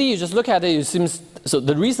naively, you just look at it, it seems, so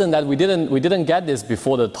the reason that we didn't get this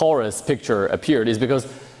before the torus picture appeared is because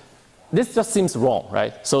this just seems wrong,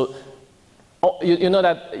 right? So you know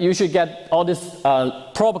that you should get all these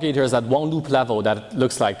propagators at one loop level that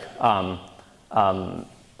looks like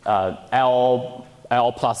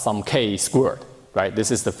L plus some K squared, right?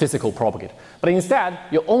 This is the physical propagator. But instead,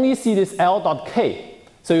 you only see this L dot K.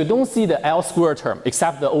 So you don't see the L squared term,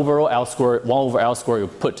 except the overall L squared, 1 over L squared you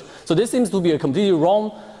put. So this seems to be a completely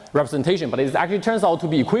wrong representation, but it actually turns out to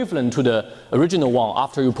be equivalent to the original one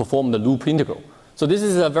after you perform the loop integral. So this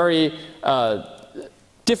is a very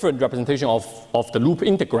different representation of the loop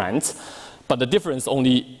integrands, but the difference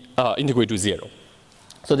only integrate to 0.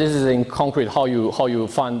 So this is in concrete how you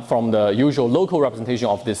find from the usual local representation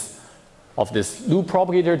of this loop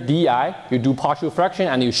propagator di. You do partial fraction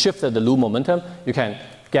and you shift the loop momentum. You can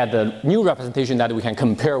get the new representation that we can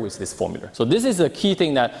compare with this formula. So this is a key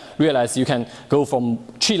thing that realize you can go from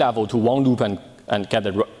tree level to one loop and get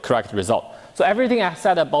the correct result. So everything I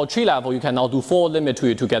said about tree level, you can now do forward limit to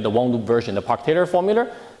it to get the one loop version, the Park-Taylor formula.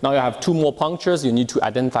 Now you have 2 more punctures. You need to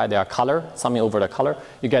identify their color, summing over the color.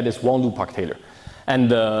 You get this one loop Park-Taylor.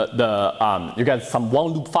 And you get some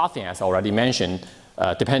one loop Pfaffian, as I already mentioned,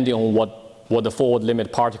 depending on what the forward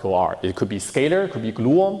limit particle are. It could be scalar, could be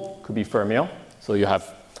gluon, could be fermion. So you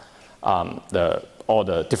have all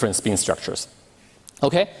the different spin structures.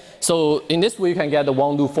 Okay, so in this way you can get the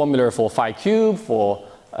one loop formula for phi cube, for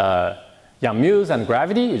Yang-Mills and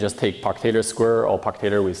gravity. You just take Park-Taylor square or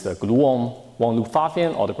Park-Taylor with the gluon one loop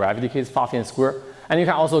Pfaffian, or the gravity case Pfaffian square. And you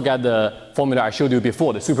can also get the formula I showed you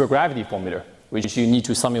before, the supergravity formula, which you need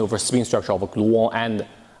to sum over spin structure of a gluon and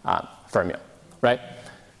fermion, right?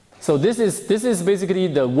 So this is basically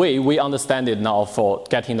the way we understand it now for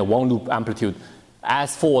getting the one loop amplitude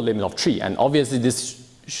as forward limit of tree. And obviously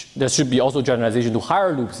there should be also generalization to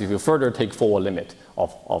higher loops if you further take forward limit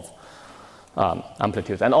of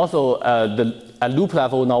amplitudes. And also at loop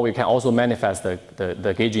level, now we can also manifest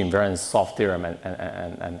the gauge invariance soft theorem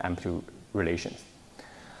and amplitude relations.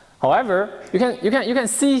 However, you can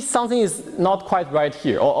see something is not quite right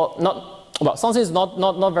here, or not, well, something is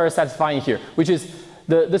not very satisfying here, which is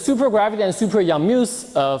the supergravity and super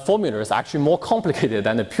Yang-Mills formula is actually more complicated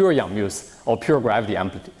than the pure Yang-Mills or pure gravity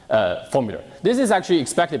formula. This is actually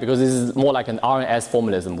expected because this is more like an RNS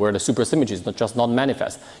formalism where the supersymmetry is just not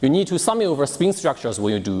manifest. You need to sum over spin structures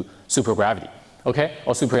when you do supergravity, okay,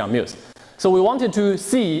 or super Yang-Mills. So we wanted to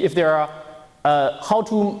see if there are how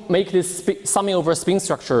to make this summing over spin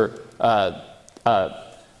structure,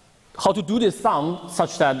 how to do this sum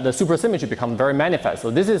such that the supersymmetry becomes very manifest. So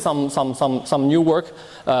this is some new work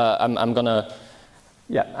I'm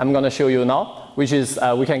gonna show you now, which is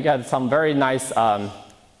we can get some very nice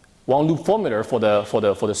one loop formula for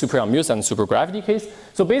the super Yang-Mills and supergravity case.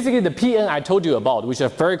 So basically the Pn I told you about, which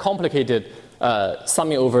is very complicated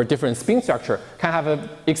summing over different spin structure, can have an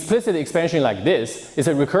explicit expansion like this. It's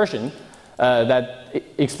a recursion that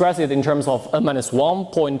expresses it in terms of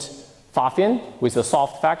n-1 point Pfaffian with a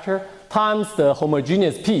soft factor times the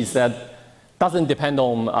homogeneous piece that doesn't depend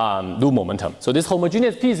on loop momentum. So this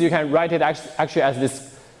homogeneous piece, you can write it actually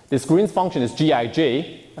as this Green's function is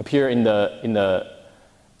Gij appear in the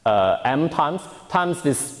m times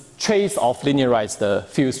this trace of linearized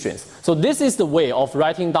field strings. So this is the way of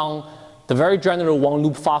writing down the very general one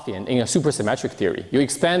loop Pfaffian in a supersymmetric theory. You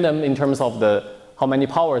expand them in terms of how many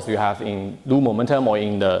powers you have in loop momentum or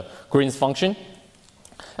in the Green's function.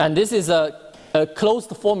 And this is a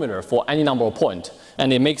closed formula for any number of points,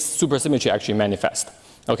 and it makes supersymmetry actually manifest.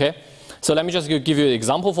 Okay? So let me just give you an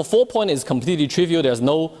example. For 4 point, it's completely trivial. There's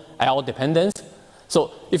no L dependence.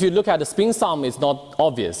 So if you look at the spin sum, it's not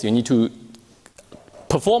obvious. You need to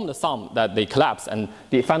perform the sum that they collapse, and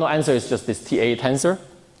the final answer is just this TA tensor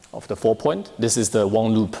of the 4 point. This is the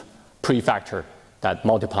one loop prefactor that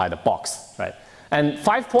multiply the box, right? And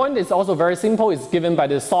 5 point is also very simple. It's given by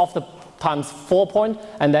the soft times 4 point,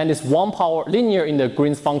 and then this 1 power linear in the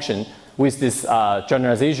Green's function with this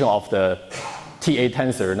generalization of the TA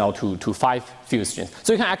tensor now to 5 field strings.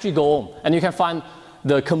 So you can actually go on, and you can find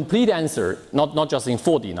the complete answer, not just in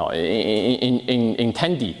 4D now, in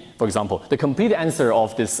 10D, for example, the complete answer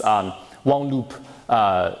of this one loop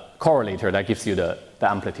correlator that gives you the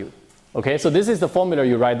amplitude. Okay, so this is the formula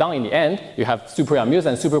you write down in the end. You have super Yang-Mills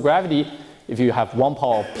and supergravity if you have 1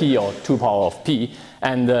 power of P or 2 power of P.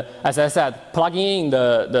 And as I said, plugging in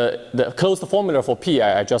the closed formula for P,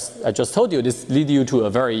 I just told you, this leads you to a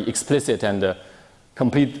very explicit and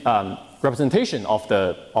complete representation of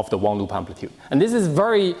the one loop amplitude. And this is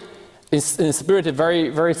very, in spirit,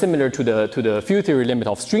 very similar to the field theory limit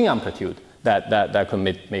of string amplitude that could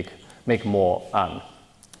make more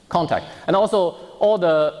contact. And also,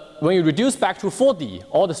 when you reduce back to 4D,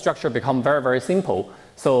 all the structure become very simple.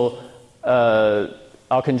 So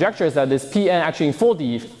our conjecture is that this Pn actually in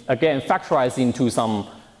 4D, again, factorized into some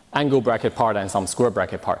angle bracket part and some square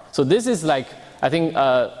bracket part. So this is like, I think,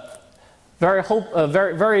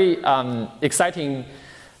 very exciting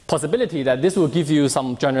possibility that this will give you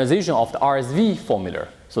some generalization of the RSV formula.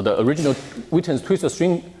 So the original Witten's Twistor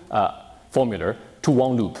string formula to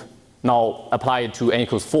one loop. Now apply it to n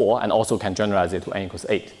equals 4 and also can generalize it to n equals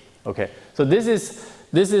 8. Okay, so this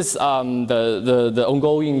is the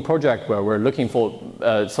ongoing project where we're looking for.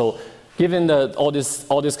 So given all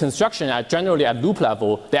this construction generally at loop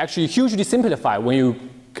level, they actually hugely simplify when you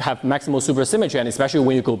have maximal supersymmetry, and especially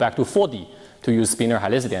when you go back to 4D to use spinor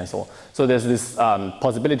helicity and so on. So there's this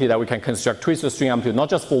possibility that we can construct Twistor string amplitude not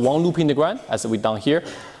just for one loop integrand, as we've done here,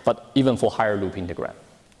 but even for higher loop integrand.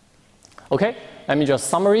 Okay, let me just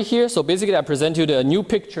summary here. So basically, I present you the new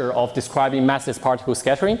picture of describing massless particle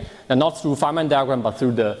scattering, and not through Feynman diagram, but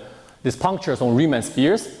through these punctures on Riemann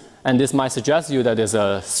spheres. And this might suggest you that there's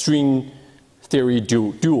a string theory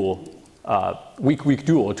dual, weak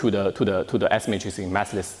dual to the S matrix in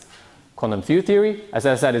massless quantum field theory. As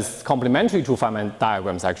I said, it's complementary to Feynman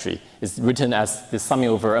diagrams. Actually, it's written as this summing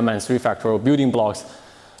over n-3 factorial building blocks,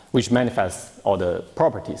 which manifests all the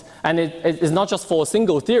properties. And it's not just for a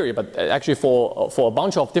single theory, but actually for a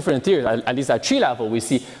bunch of different theories. At least at tree level, we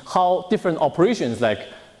see how different operations like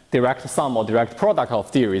direct sum or direct product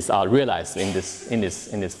of theories are realized in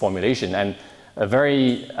this formulation. And a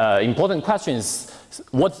very important question is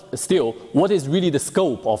what is really the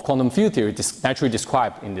scope of quantum field theory naturally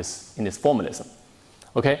described in this formalism?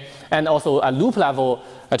 Okay, and also at loop level,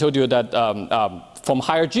 I told you that from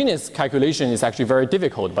higher genus calculation is actually very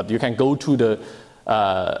difficult, but you can go to the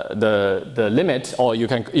limit, or you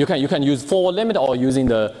can use forward limit, or using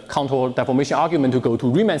the contour deformation argument to go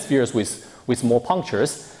to Riemann spheres with more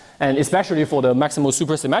punctures. And especially for the maximal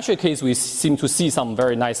supersymmetric case, we seem to see some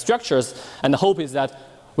very nice structures. And the hope is that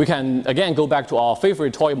we can, again, go back to our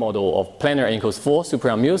favorite toy model of planar n equals 4 super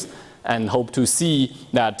Young mules and hope to see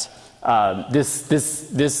that this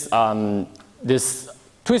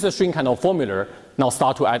Twistor string kind of formula now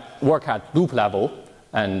start to work at loop level.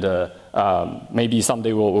 And maybe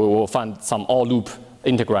someday we'll find some all loop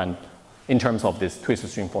integrand in terms of these Twistor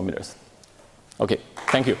string formulas. Okay,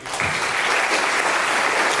 thank you.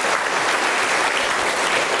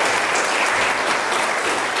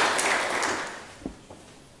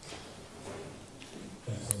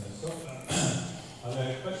 Are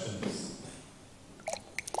there questions?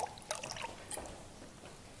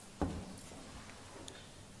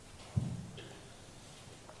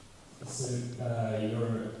 So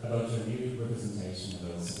you're about your new representation of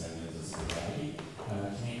those values as integrability.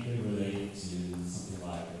 Can you relate it to something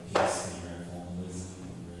like a Twistor formalism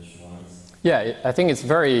or Schwarz? Yeah, I think it's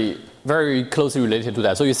very, very closely related to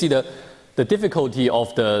that. So you see the difficulty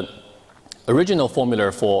of the original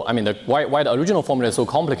formula for, I mean, why the original formula is so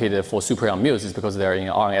complicated for super Young mules is because they're in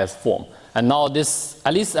RNS form. And now this,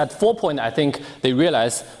 at least at 4 point, I think they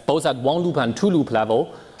realize both at 1 loop and 2 loop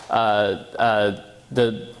level,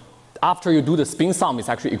 after you do the spin sum, it's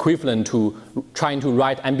actually equivalent to trying to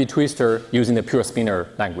write Amplitudes using the pure spinor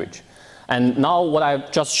language. And now what I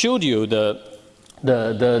just showed you, the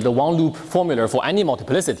 1 loop formula for any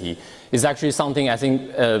multiplicity is actually something I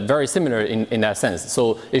think very similar in that sense.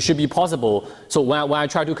 So it should be possible. So when I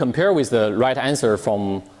try to compare with the right answer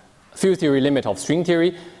from field theory limit of string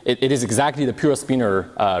theory, it is exactly the pure spinor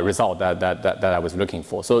result that I was looking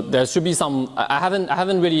for. So there should be some, I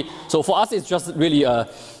haven't really, so for us it's just really a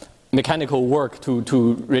mechanical work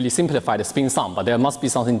to really simplify the spin sum, but there must be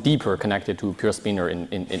something deeper connected to pure spinor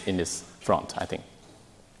in this front, I think.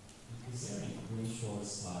 Is there any really short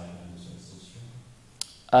slide on the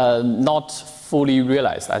string? Not fully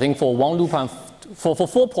realized. I think for 1 loop and for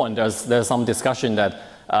 4 point, there's some discussion that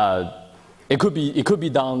it could be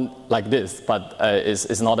done like this, but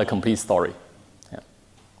it's not a complete story. Yeah.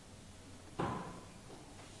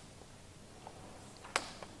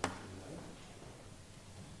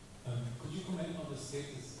 Could you comment on the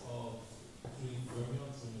status of including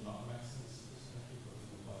fermions when you're not maximal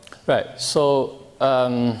supersymmetry? Right. So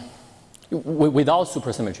without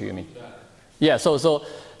supersymmetry, you mean? Yeah. So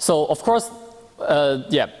of course,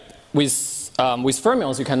 yeah. With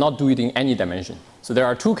fermions, you cannot do it in any dimension. So there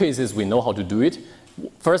are 2 cases we know how to do it.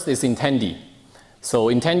 First is in 10D. So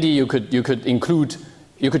in 10D, you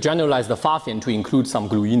could generalize the Pfaffian to include some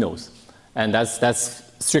gluinos, and that's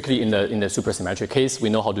strictly in the supersymmetric case. We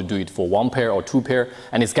know how to do it for 1 pair or 2 pair,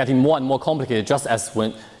 and it's getting more and more complicated. Just as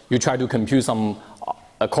when you try to compute some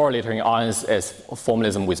correlating RNS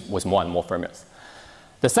formalism with more and more fermions.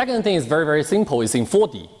 The second thing is very, very simple. It's in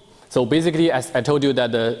 4D. So basically, as I told you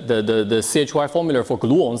that the CHY formula for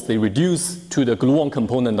gluons, they reduce to the gluon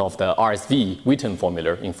component of the RSV Witten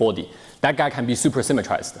formula in 4D. That guy can be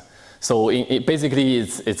supersymmetrized. So basically,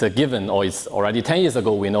 it's a given, or it's already 10 years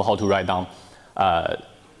ago, we know how to write down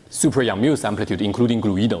super Young mules amplitude, including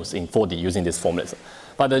gluinos in 4D using this formalism.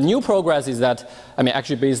 But the new progress is that, I mean,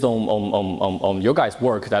 actually based on your guys'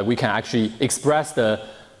 work, that we can actually express the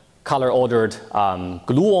color-ordered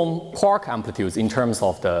gluon quark amplitudes in terms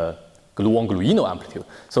of the gluon-gluino amplitude.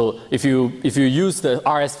 So if you use the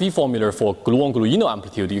RSV formula for gluon-gluino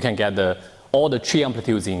amplitude, you can get all the tree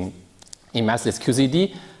amplitudes in massless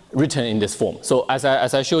QCD written in this form. So as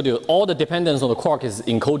I showed you, all the dependence on the quark is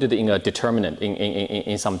encoded in a determinant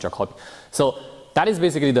in some Jacobi. So that is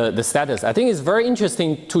basically the status. I think it's very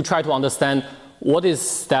interesting to try to understand what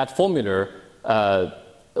is that formula,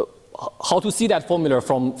 how to see that formula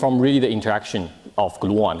from really the interaction of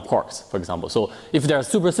gluon and quarks, for example. So if there's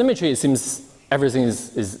supersymmetry, it seems everything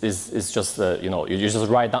is just you know, you just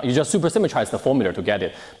write down, you just supersymmetrize the formula to get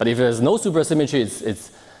it. But if there's no supersymmetry,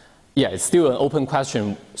 it's still an open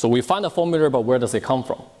question. So we find a formula, but where does it come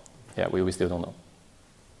from? Yeah, we still don't know.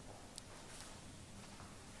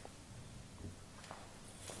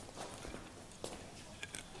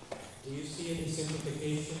 Do you see any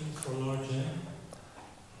simplification for large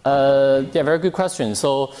N? Yeah, very good question.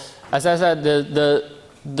 So as I said,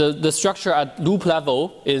 the structure at loop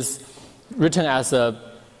level is written as a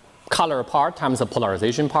color part times a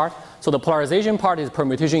polarization part. So the polarization part is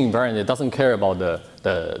permutation invariant. It doesn't care about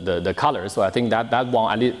the color. So I think that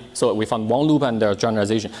one, at least, so we found 1 loop and there's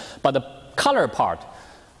generalization. But the color part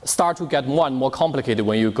start to get more and more complicated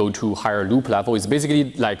when you go to higher loop level. It's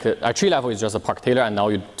basically like a tree level is just a Park-Taylor, and now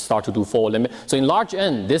you start to do 4 limit. So in large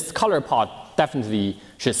N, this color part definitely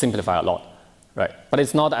should simplify a lot. right? But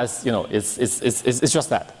it's not as, you know, it's just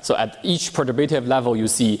that. So at each perturbative level, you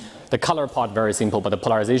see the color part very simple, but the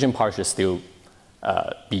polarization part should still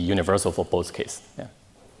be universal for both cases. Yeah.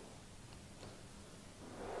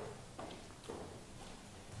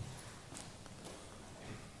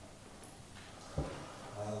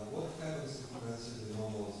 What happens if you consider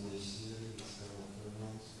normals here instead of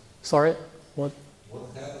terminals? Sorry, what?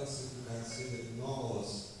 What happens if you consider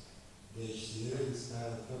normals here instead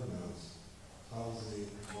of terminals? How is the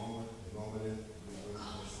anomaly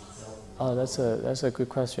itself? Oh, that's a good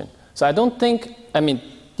question. So I don't think, I mean,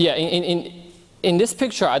 yeah, in this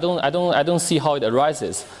picture, I don't see how it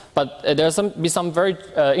arises. But there's be some very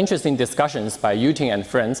interesting discussions by Yuting and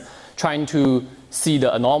friends trying to see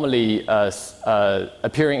the anomaly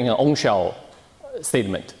appearing in an on-shell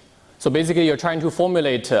statement. So basically, you're trying to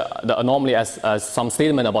formulate the anomaly as some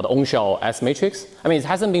statement about the on-shell S matrix. I mean, it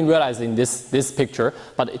hasn't been realized in this picture,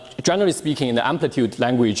 but generally speaking, in the amplitude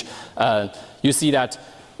language, you see that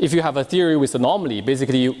if you have a theory with anomaly,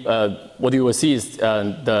 basically what you will see is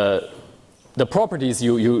the properties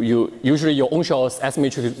usually your on-shell S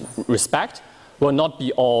matrix respect will not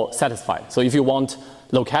be all satisfied. So if you want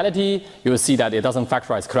locality, you will see that it doesn't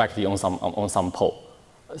factorize correctly on some pole.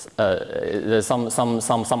 There's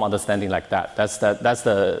some understanding like that. That's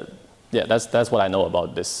what I know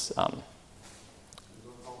about this.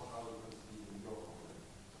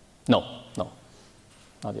 No,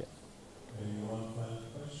 not yet. Maybe one final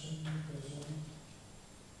question?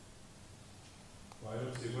 Why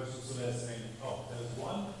don't you question? So there's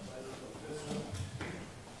one.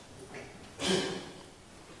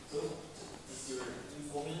 So does your new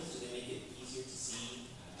formulas, do they make it easier to see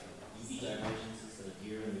UV divergences that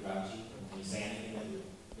appear in the ground sheet? Can you say anything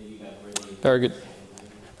that maybe got really... Very good.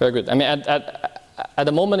 Very good. I mean, at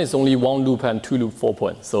the moment, it's only one loop and two loop 4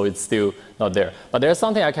 points, so it's still not there. But there's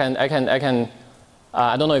something I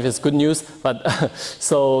don't know if it's good news, but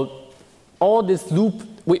so all this loop,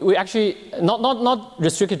 we actually, not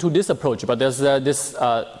restricted to this approach, but there's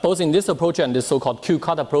both in this approach and this so-called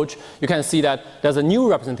Q-cut approach, you can see that there's a new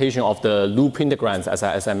representation of the loop integrands, as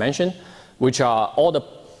I mentioned, which are all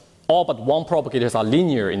but one propagators are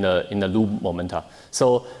linear in the loop momenta.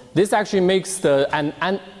 So this actually makes the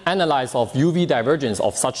analysis of UV divergence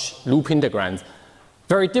of such loop integrands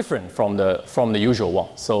very different from the usual one.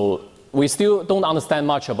 So we still don't understand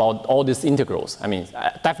much about all these integrals. I mean,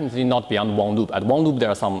 definitely not beyond one loop. At one loop, there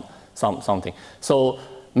are something. So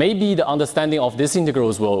maybe the understanding of these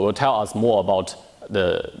integrals will tell us more about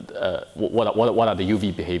what are the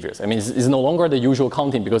UV behaviors. I mean, it's no longer the usual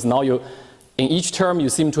counting because now in each term you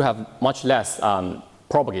seem to have much less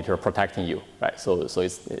propagator protecting you, right?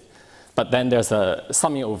 But then there's a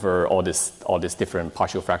summing over all these different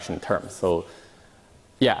partial fraction terms. So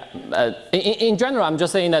yeah, in general, I'm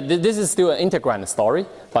just saying that this is still an integrand story,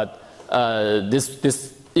 but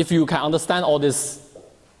if you can understand all this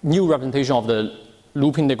new representation of the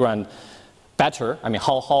loop integrand better, I mean,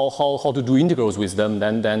 how to do integrals with them,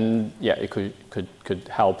 then yeah, it could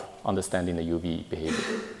help understanding the UV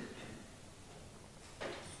behavior.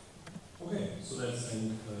 Okay, so that's the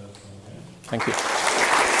end. Thank you.